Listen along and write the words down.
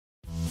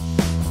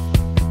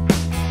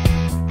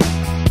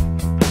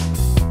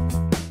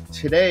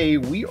today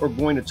we are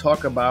going to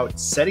talk about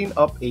setting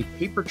up a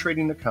paper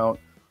trading account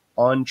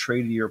on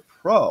Tradier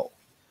Pro.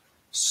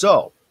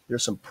 So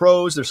there's some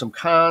pros, there's some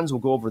cons, we'll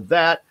go over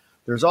that.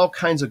 There's all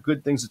kinds of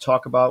good things to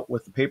talk about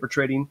with the paper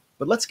trading,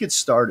 but let's get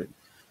started.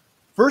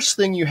 First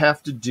thing you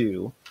have to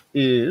do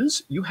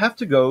is you have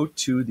to go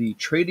to the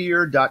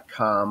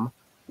Tradier.com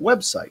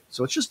website.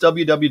 So it's just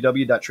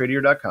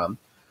www.tradier.com.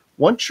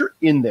 Once you're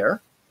in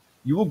there,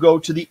 you will go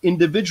to the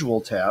individual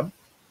tab,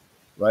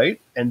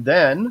 right? And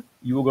then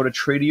you will go to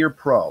Tradier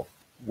Pro.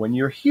 When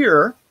you're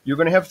here, you're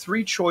going to have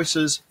three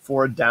choices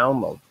for a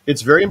download.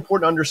 It's very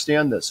important to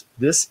understand this.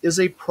 This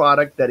is a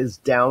product that is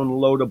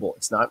downloadable.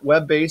 It's not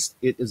web-based.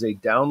 It is a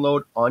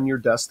download on your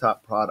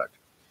desktop product.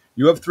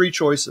 You have three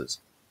choices.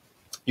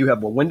 You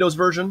have a Windows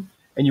version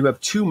and you have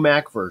two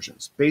Mac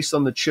versions based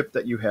on the chip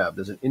that you have.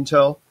 There's an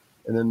Intel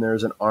and then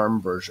there's an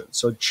ARM version.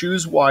 So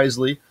choose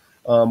wisely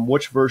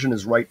which version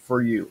is right for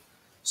you.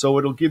 So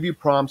it'll give you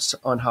prompts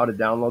on how to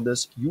download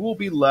this. You will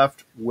be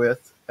left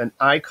with an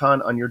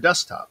icon on your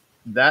desktop.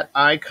 That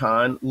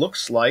icon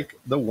looks like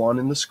the one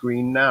in the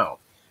screen now.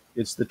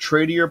 It's the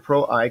Tradier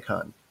Pro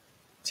icon.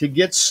 To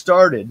get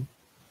started,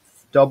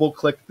 double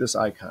click this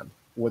icon.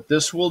 What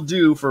this will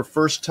do for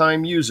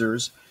first-time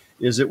users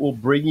is it will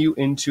bring you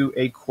into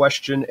a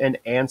question and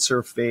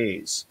answer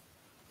phase.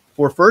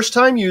 For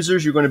first-time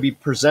users, you're going to be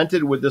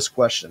presented with this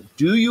question.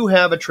 Do you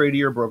have a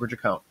Tradier brokerage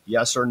account?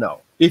 Yes or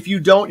no? If you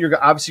don't,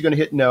 you're obviously going to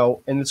hit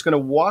no, and it's going to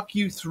walk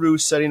you through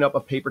setting up a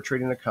paper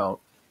trading account.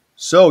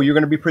 So you're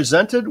going to be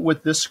presented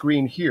with this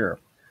screen here,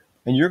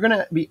 and you're going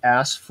to be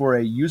asked for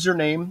a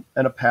username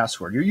and a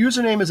password. Your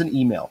username is an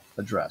email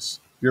address.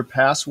 Your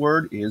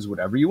password is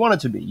whatever you want it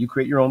to be. You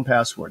create your own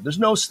password. There's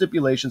no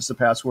stipulations to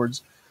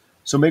passwords,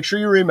 so make sure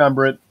you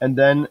remember it, and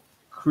then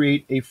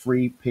create a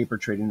free paper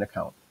trading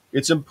account.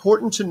 It's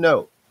important to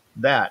note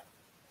that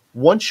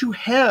once you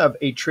have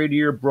a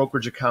Tradier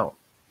brokerage account,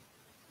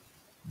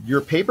 your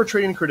paper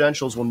trading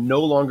credentials will no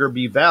longer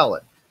be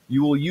valid.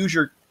 You will use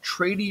your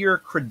Tradier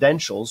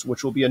credentials,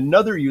 which will be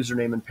another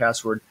username and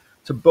password,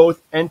 to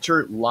both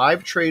enter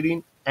live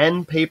trading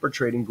and paper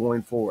trading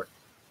going forward.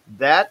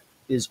 That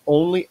is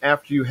only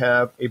after you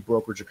have a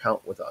brokerage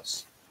account with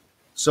us.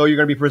 So you're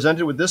going to be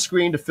presented with this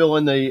screen to fill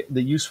in the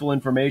useful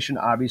information,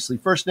 obviously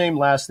first name,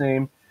 last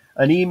name,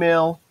 an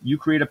email, you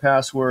create a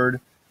password,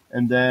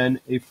 and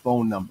then a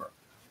phone number.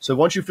 So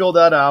once you fill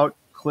that out,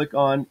 click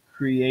on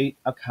Create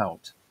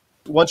Account.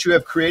 Once you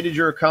have created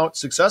your account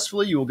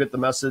successfully, you will get the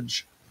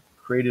message,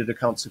 created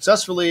account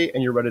successfully,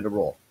 and you're ready to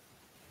roll.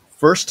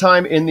 First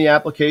time in the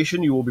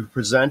application, you will be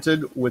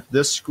presented with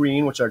this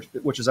screen,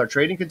 which is our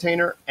trading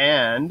container,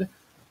 and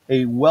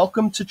a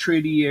Welcome to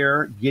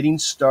Tradier Getting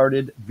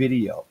Started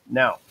video.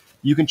 Now,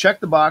 you can check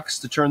the box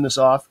to turn this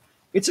off.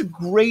 It's a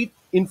great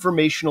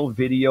informational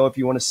video if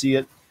you want to see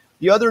it.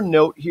 The other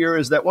note here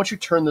is that once you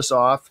turn this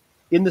off,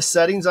 in the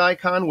settings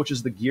icon, which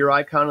is the gear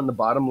icon in the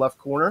bottom left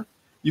corner,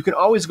 you can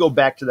always go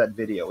back to that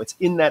video. It's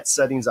in that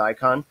settings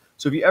icon.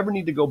 So if you ever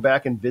need to go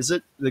back and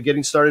visit the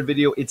Getting Started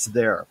video, it's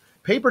there.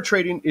 Paper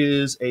trading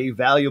is a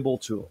valuable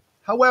tool.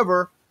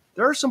 However,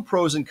 there are some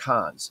pros and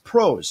cons.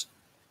 Pros,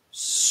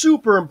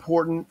 super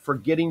important for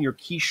getting your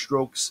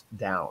keystrokes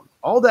down.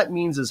 All that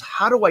means is,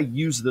 how do I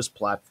use this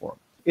platform?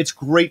 It's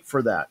great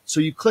for that. So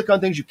you click on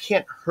things, you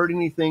can't hurt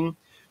anything.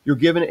 You're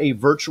given a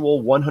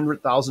virtual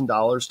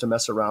 $100,000 to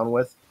mess around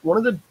with. One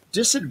of the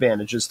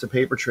disadvantages to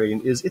paper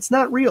trading is it's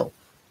not real.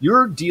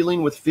 You're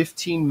dealing with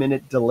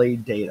 15-minute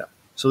delayed data.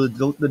 So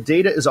the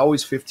data is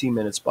always 15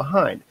 minutes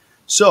behind.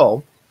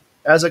 So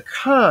as a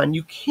con,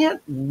 you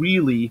can't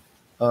really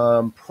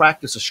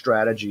practice a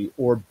strategy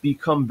or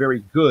become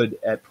very good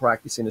at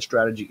practicing a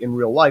strategy in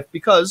real life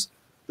because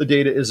the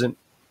data isn't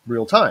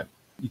real time.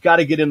 You got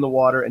to get in the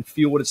water and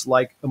feel what it's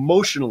like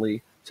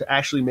emotionally to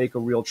actually make a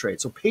real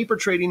trade. So paper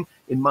trading,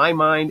 in my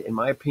mind, in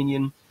my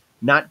opinion,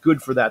 not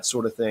good for that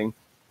sort of thing.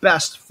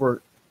 Best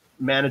for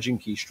managing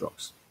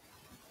keystrokes.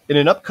 In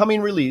an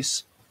upcoming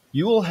release,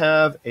 you will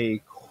have a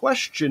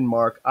question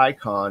mark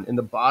icon in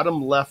the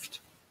bottom left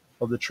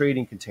of the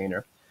trading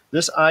container.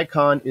 This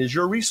icon is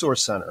your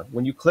resource center.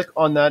 When you click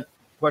on that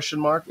question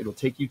mark, it'll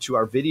take you to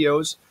our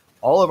videos,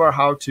 all of our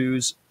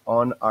how-tos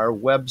on our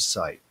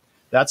website.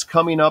 That's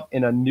coming up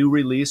in a new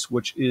release,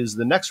 which is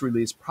the next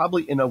release,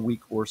 probably in a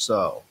week or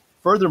so.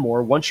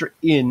 Furthermore, once you're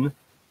in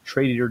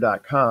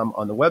Tradier.com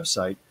on the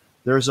website,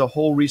 there's a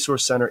whole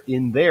resource center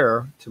in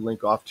there to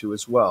link off to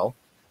as well.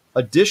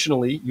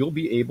 Additionally, you'll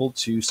be able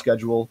to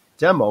schedule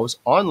demos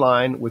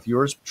online with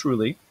yours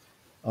truly.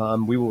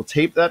 We will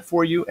tape that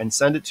for you and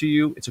send it to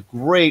you. It's a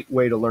great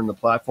way to learn the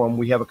platform.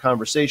 We have a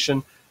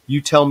conversation.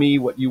 You tell me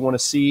what you want to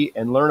see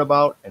and learn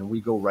about, and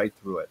we go right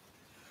through it.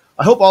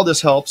 I hope all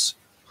this helps.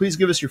 Please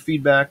give us your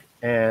feedback,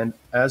 and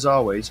as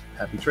always,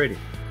 happy trading.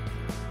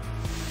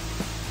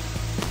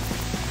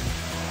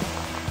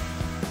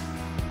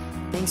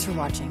 Thanks for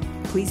watching.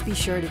 Please be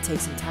sure to take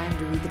some time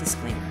to read the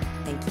disclaimer.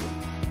 Thank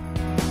you.